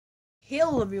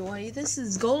Hello everybody, this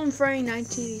is Golden Freddy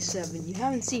 1987. You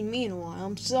haven't seen me in a while.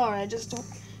 I'm sorry, I just don't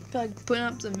feel like putting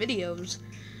up some videos.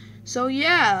 So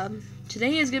yeah,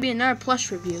 today is going to be another plush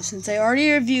review. Since I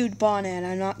already reviewed Bonnet,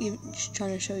 I'm not even just trying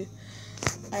to show you.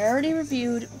 I already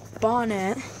reviewed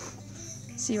Bonnet.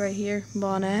 See right here,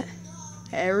 Bonnet.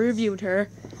 I reviewed her.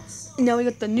 And now we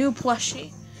got the new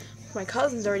plushie. My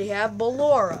cousins already have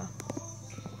Ballora.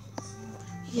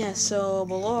 Yeah, so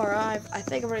Ballora, I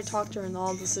think I've already talked to her in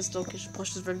all the system because she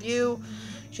plushes review.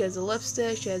 She has a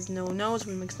lipstick, she has no nose,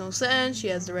 which makes no sense. She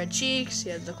has the red cheeks, she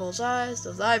has the closed eyes,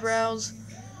 those eyebrows,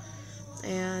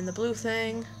 and the blue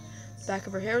thing. The back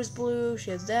of her hair is blue,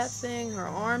 she has that thing, her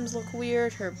arms look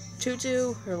weird, her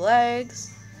tutu, her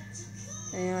legs.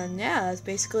 And yeah, that's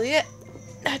basically it.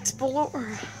 That's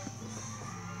Ballora.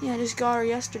 Yeah, I just got her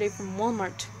yesterday from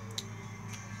Walmart.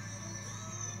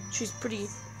 She's pretty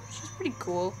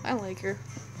cool. I like her.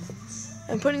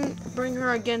 And bring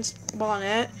her against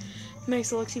Bonnet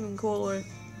makes it look even cooler.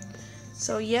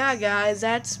 So yeah, guys,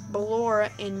 that's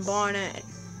Ballora in Bonnet.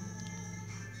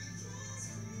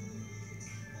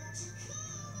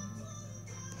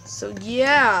 So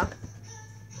yeah,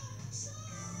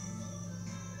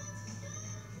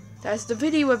 that's the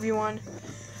video, everyone.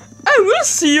 And we'll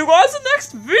see you guys in the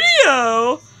next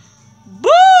video.